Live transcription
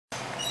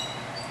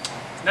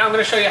Now I'm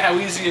going to show you how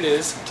easy it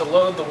is to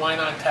load the wine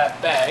on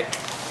tap bag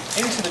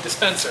into the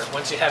dispenser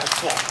once you have it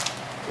full.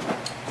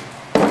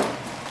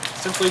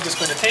 Simply just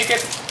going to take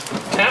it,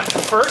 tap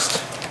first,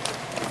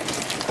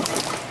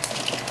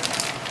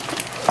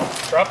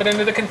 drop it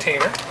into the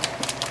container,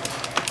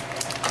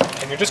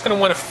 and you're just going to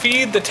want to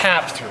feed the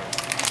tap through.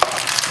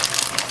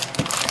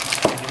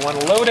 And you want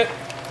to load it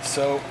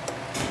so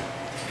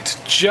it's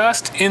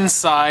just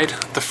inside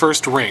the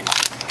first ring.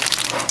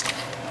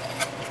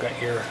 You've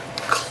got your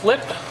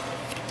clip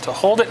to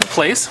hold it in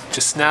place,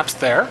 just snaps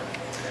there,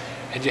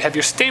 and you have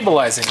your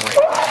stabilizing ring.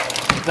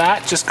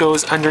 That just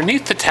goes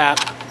underneath the tap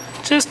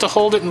just to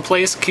hold it in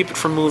place, keep it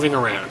from moving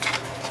around.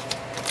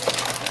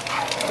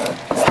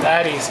 It's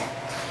that easy.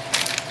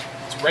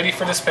 It's ready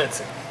for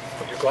dispensing.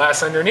 Put your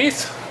glass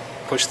underneath,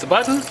 push the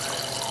button.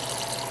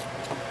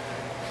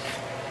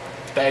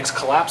 The bag's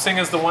collapsing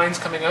as the wine's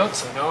coming out,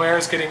 so no air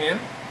is getting in.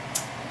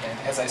 And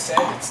as I said,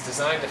 it's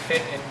designed to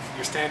fit in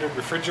your standard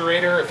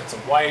refrigerator if it's a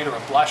white or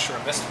a blush or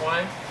a mist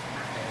wine,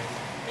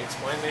 and makes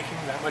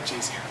winemaking that much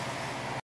easier.